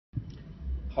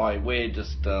Hi, we're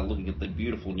just looking at the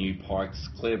beautiful new Pikes,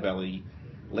 Clare Valley,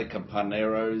 Le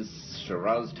Campaneros,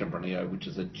 Shiraz Tempranillo, which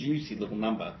is a juicy little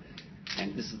number.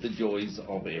 And this is the joys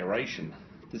of aeration.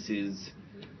 This is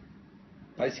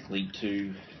basically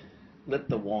to let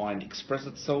the wine express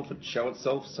itself and show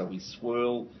itself. So we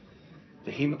swirl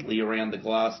vehemently around the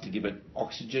glass to give it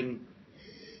oxygen.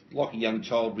 Like a young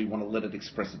child, we want to let it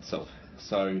express itself.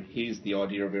 So here's the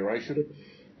idea of aeration.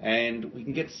 And we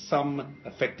can get some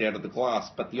effect out of the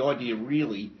glass, but the idea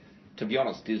really, to be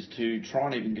honest, is to try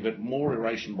and even give it more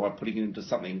aeration by putting it into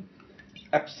something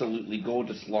absolutely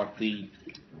gorgeous like the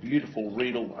beautiful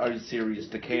Riedel O Series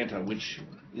decanter, which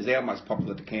is our most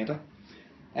popular decanter.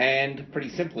 And pretty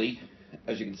simply,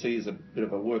 as you can see, is a bit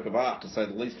of a work of art, to say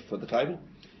the least, for the table.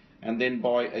 And then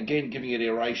by, again, giving it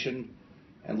aeration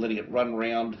and letting it run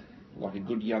round like a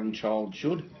good young child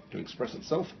should to express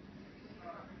itself.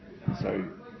 So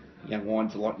young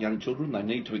wines are like young children, they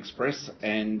need to express,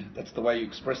 and that's the way you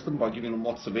express them, by giving them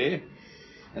lots of air,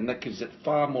 and that gives it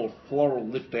far more floral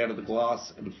lift out of the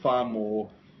glass and far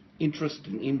more interest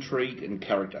and intrigue and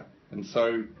character. And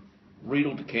so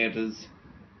Riedel decanters,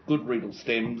 good Riedel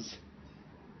stems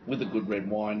with a good red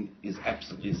wine is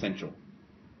absolutely essential.